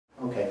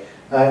Okay,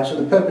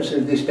 so the purpose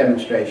of this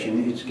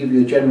demonstration is to give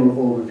you a general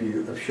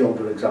overview of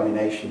shoulder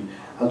examination.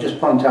 I'll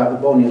just point out the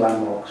bony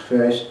landmarks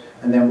first,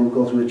 and then we'll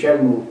go through a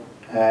general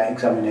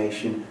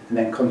examination and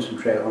then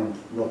concentrate on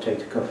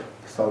rotator cuff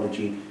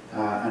pathology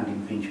and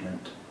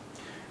impingement.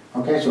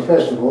 Okay, so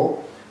first of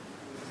all,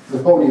 the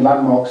bony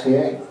landmarks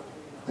here,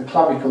 the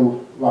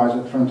clavicle lies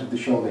at the front of the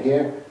shoulder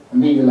here. The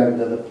medial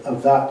end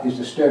of that is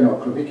the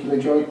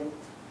sternoclavicular joint,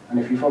 and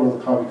if you follow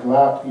the clavicle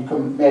out, you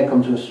may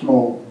come to a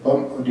small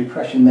bump or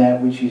depression there,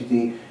 which is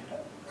the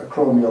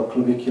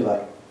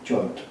acromioclavicular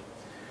joint.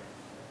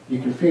 You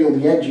can feel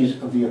the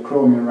edges of the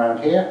acromion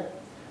around here,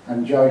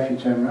 and Joe, if you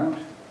turn around,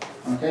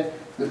 okay,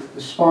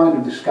 the spine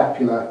of the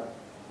scapula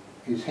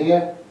is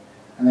here,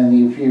 and then the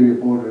inferior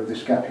border of the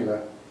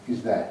scapula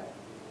is there.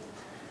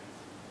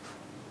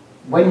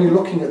 When you're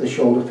looking at the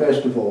shoulder,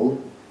 first of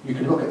all, you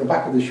can look at the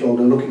back of the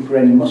shoulder looking for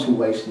any muscle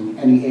wasting,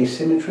 any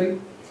asymmetry,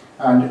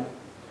 and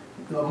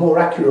a more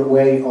accurate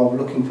way of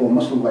looking for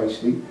muscle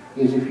wasting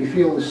is if you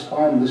feel the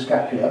spine of the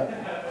scapula,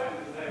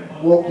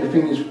 walk your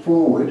fingers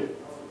forward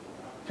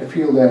to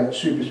feel the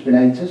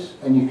supraspinatus,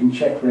 and you can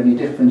check for any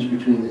difference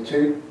between the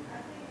two.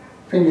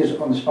 Fingers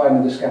on the spine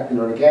of the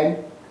scapula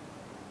again,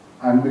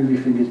 and move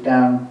your fingers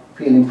down,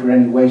 feeling for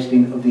any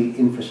wasting of the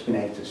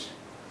infraspinatus.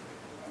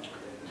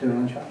 Turn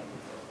on, Charlie.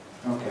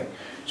 Okay,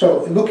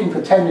 so looking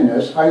for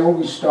tenderness, I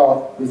always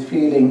start with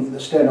feeling the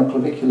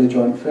sternoclavicular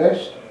joint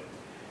first.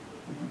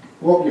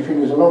 Walk your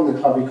fingers along the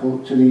clavicle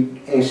to the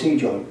AC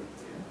joint.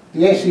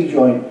 The AC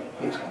joint,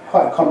 it's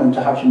quite common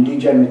to have some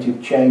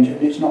degenerative change,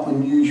 and it's not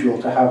unusual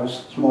to have a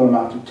small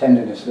amount of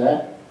tenderness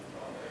there.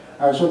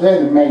 So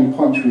they're the main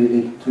points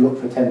really to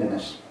look for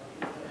tenderness.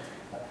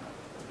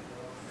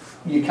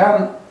 You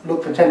can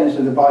look for tenderness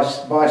of the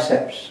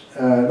biceps,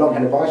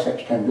 long-headed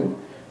biceps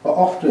tendon, but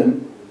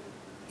often,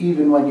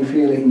 even when you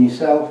feel it in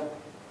yourself,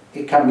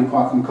 it can be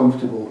quite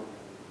uncomfortable,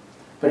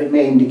 but it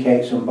may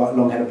indicate some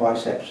long-headed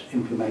biceps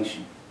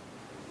inflammation.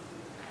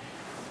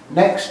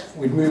 Next,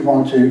 we'd move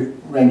on to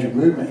range of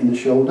movement in the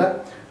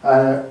shoulder.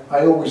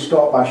 I always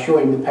start by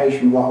showing the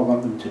patient what I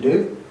want them to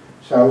do.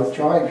 So,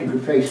 Jai, if you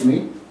could face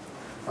me.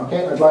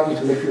 Okay, I'd like you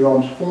to lift your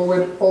arms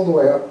forward, all the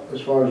way up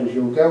as far as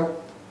you'll go,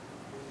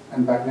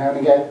 and back down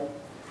again.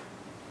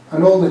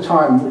 And all the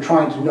time, we're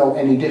trying to know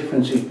any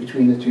differences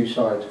between the two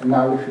sides. And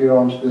now lift your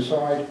arms to the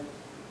side,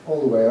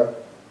 all the way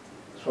up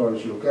as far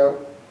as you'll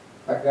go,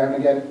 back down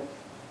again.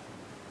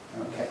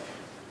 Okay.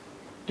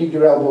 Dig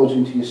your elbows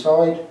into your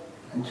side,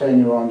 and turn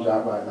your arms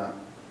out like that.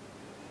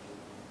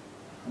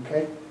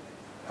 Okay?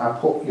 Now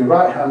put your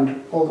right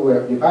hand all the way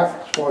up your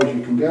back, as far as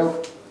you can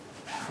go.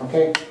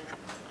 Okay?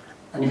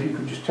 And if you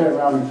could just turn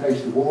around and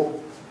face the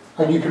wall.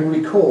 And you can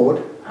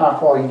record how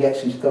far he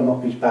gets his thumb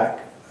up his back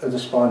at the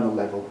spinal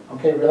level.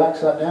 Okay, relax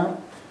that down.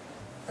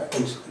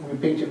 And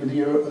repeat it with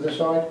your other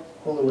side,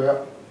 all the way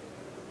up.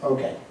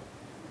 Okay.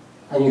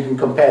 And you can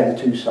compare the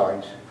two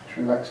sides. Just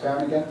relax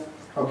down again.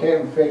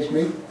 Okay, and face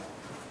me.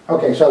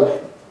 Okay,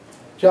 so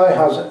Jai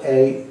has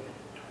a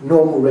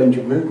normal range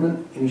of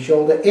movement in his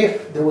shoulder.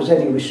 If there was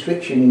any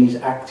restriction in his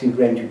active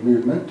range of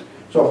movement,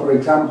 so for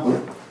example,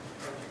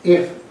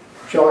 if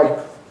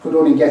Jai could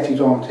only get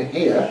his arm to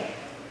here,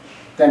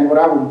 then what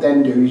I would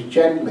then do is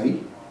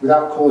gently,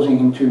 without causing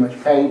him too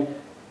much pain,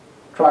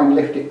 try and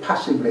lift it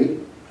passively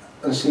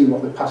and see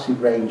what the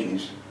passive range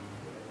is.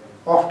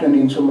 Often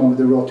in someone with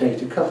a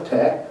rotator cuff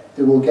tear,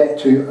 they will get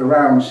to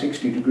around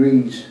 60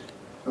 degrees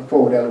of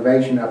forward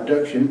elevation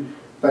abduction,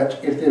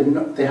 but if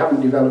they haven't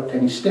developed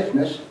any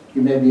stiffness,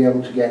 you may be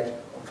able to get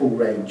a full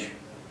range.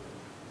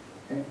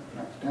 Okay,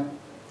 relax down.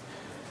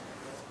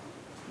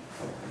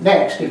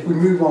 Next, if we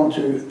move on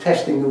to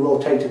testing the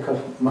rotator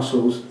cuff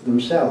muscles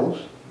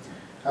themselves,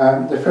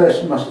 the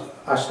first muscle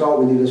I start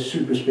with is the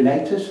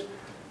supraspinatus.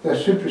 The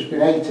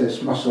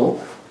supraspinatus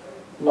muscle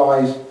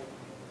lies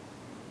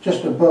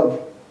just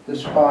above the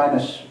spine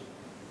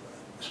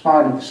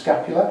of the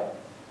scapula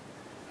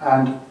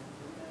and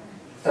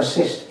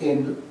assists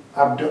in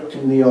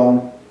abducting the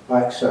arm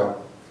like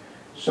so.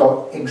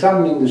 So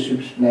examining the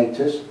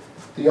supraspinatus,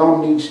 the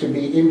arm needs to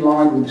be in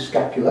line with the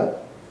scapula,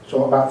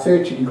 so about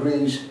 30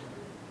 degrees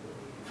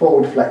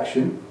forward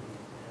flexion,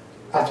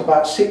 at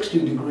about 60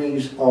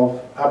 degrees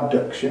of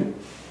abduction,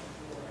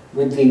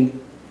 with the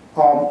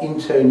arm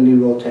internally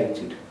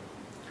rotated.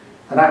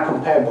 And I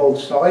compare both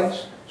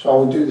sides, so I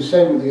will do the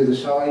same with the other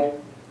side.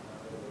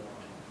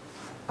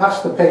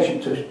 Ask the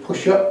patient to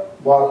push up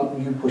while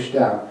you push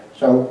down.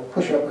 So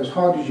push up as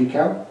hard as you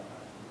can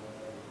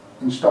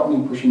and stop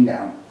me pushing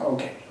down.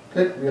 Okay,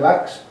 good,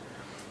 relax.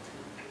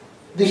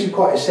 This is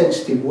quite a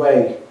sensitive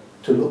way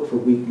to look for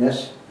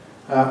weakness.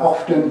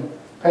 Often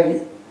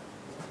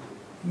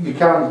you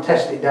can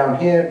test it down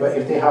here, but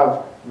if they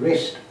have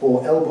wrist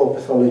or elbow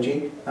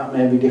pathology, that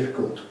may be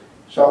difficult.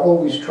 So I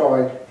always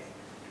try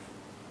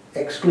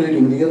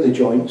excluding the other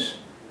joints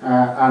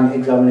and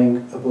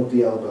examining above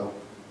the elbow.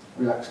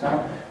 Relax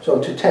now.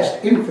 So to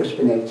test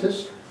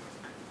infraspinatus,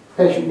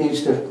 patient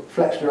needs to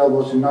flex their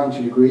elbows to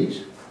 90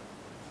 degrees,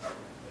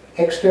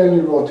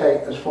 externally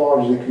rotate as far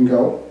as they can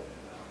go,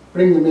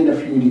 bring them in a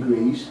few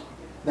degrees,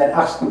 then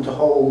ask them to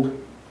hold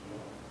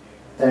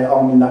their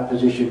arm in that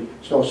position.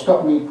 So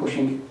stop me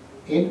pushing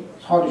in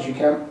as hard as you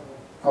can.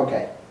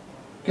 Okay,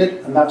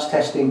 good, and that's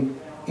testing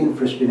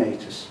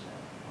infraspinatus.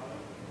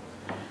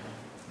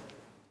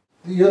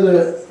 The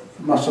other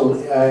muscle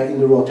in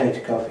the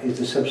rotator cuff is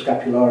the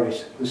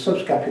subscapularis. The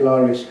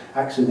subscapularis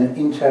acts as an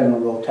internal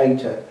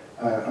rotator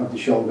of the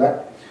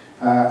shoulder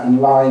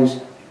and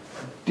lies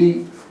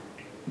deep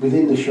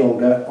within the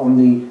shoulder on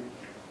the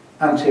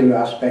anterior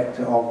aspect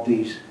of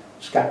the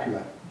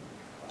scapula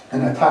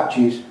and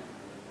attaches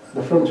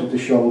the front of the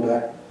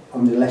shoulder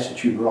on the lesser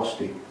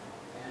tuberosity.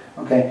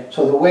 Okay,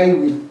 so the way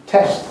we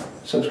test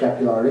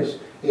subscapularis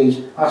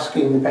is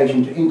asking the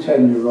patient to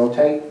internally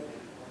rotate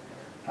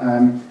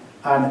and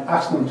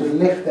ask them to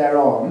lift their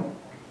arm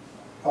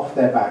off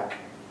their back.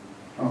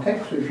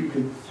 Okay, so if you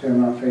could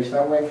turn around and face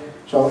that way.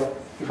 So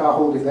if I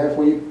hold it there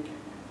for you,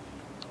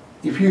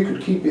 if you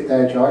could keep it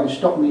there, Jai, and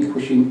stop me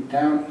pushing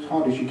down as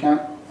hard as you can.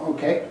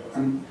 Okay,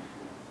 and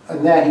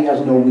there he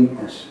has no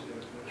weakness.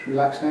 Just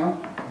relax now,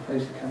 I'll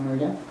face the camera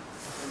again.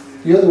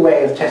 The other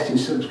way of testing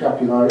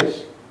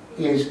subscapularis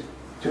is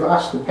to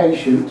ask the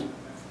patient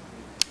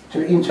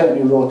to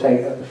internally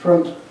rotate at the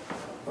front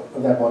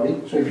of their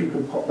body. So if you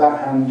could put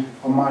that hand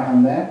on my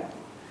hand there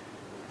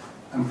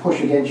and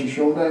push against your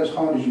shoulder as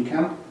hard as you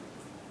can.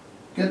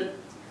 Good.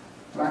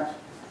 Relax.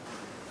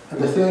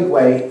 And the third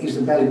way is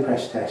the belly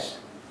press test.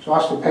 So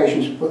ask the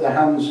patients to put their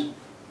hands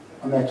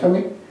on their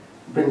tummy,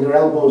 bring their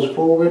elbows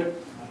forward,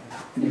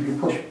 and if you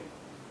push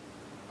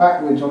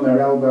backwards on their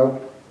elbow,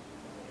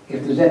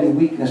 if there's any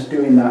weakness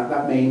doing that,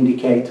 that may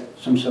indicate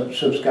some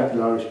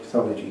subscapularis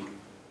pathology.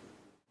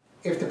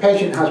 If the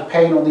patient has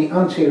pain on the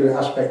anterior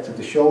aspect of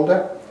the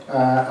shoulder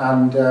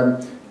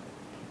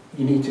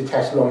you need to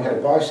test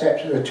long-headed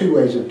biceps, there are two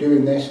ways of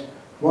doing this.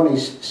 One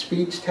is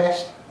Speed's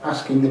test,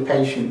 asking the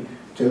patient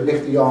to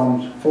lift the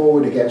arms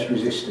forward against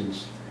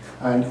resistance.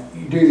 And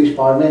you do this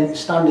by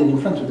standing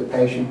in front of the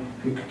patient.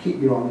 If you could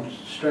keep your arms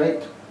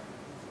straight,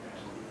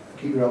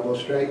 keep your elbows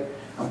straight,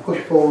 and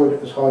push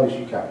forward as hard as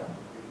you can.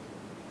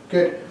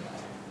 Good.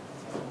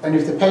 And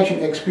if the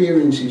patient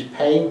experiences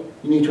pain,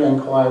 you need to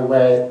inquire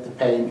where the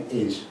pain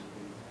is.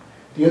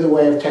 The other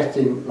way of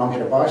testing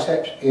long-headed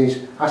biceps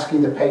is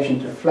asking the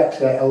patient to flex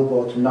their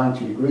elbow to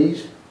 90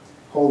 degrees,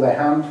 hold their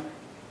hand,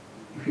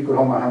 if you could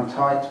hold my hand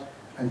tight,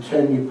 and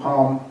turn your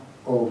palm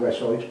over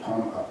so it's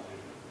palm up.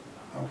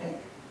 Okay.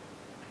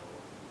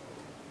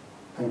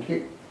 Thank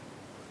you.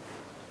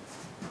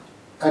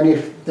 And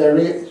if there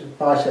is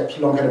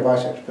long-headed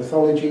biceps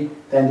pathology,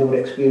 then they would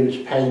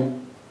experience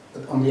pain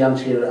on the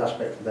anterior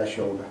aspect of their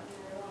shoulder.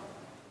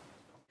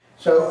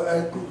 So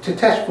to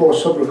test for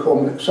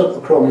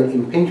subacromial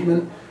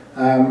impingement,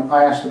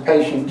 I ask the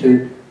patient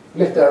to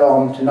lift their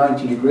arm to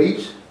 90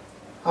 degrees,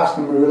 ask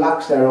them to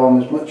relax their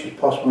arm as much as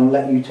possible and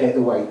let you take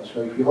the weight.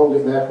 So if you hold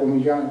it there for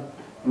me, John,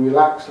 and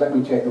relax, let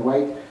me take the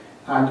weight,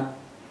 and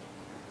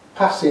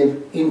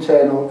passive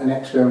internal and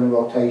external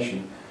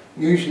rotation.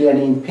 Usually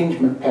any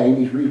impingement pain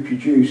is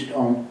reproduced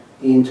on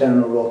the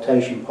internal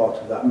rotation part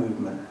of that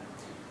movement.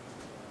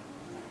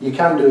 You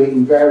can do it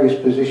in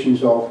various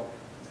positions of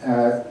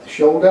the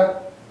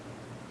shoulder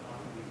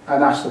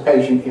and ask the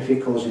patient if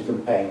it causes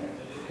them pain.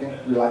 Okay,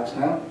 relax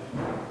now.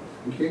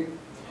 Thank you.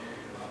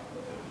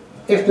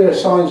 If there are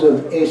signs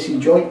of AC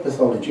joint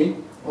pathology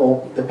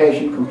or the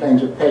patient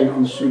complains of pain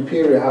on the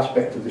superior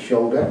aspect of the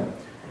shoulder,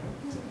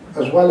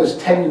 as well as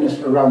tenderness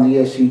around the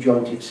AC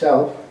joint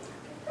itself,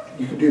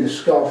 you can do the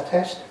scarf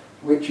test,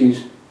 which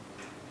is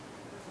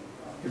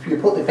if you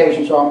put the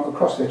patient's arm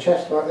across their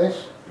chest like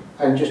this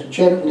and just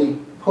gently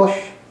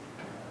push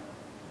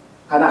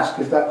and ask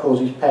if that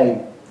causes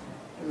pain.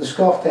 The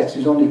scarf test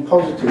is only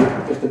positive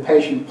if the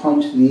patient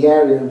points to the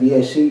area of the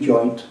AC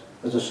joint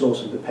as the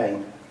source of the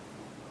pain.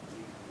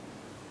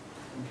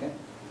 Okay.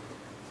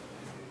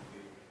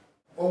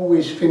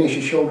 Always finish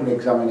a shoulder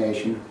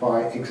examination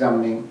by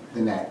examining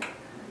the neck.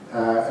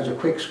 As a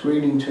quick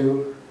screening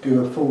tool,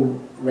 do a full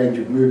range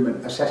of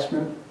movement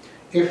assessment.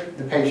 If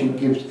the patient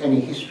gives any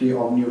history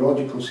of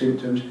neurological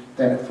symptoms,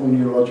 then a full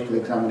neurological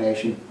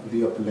examination of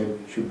the upper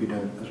limb should be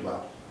done as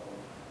well.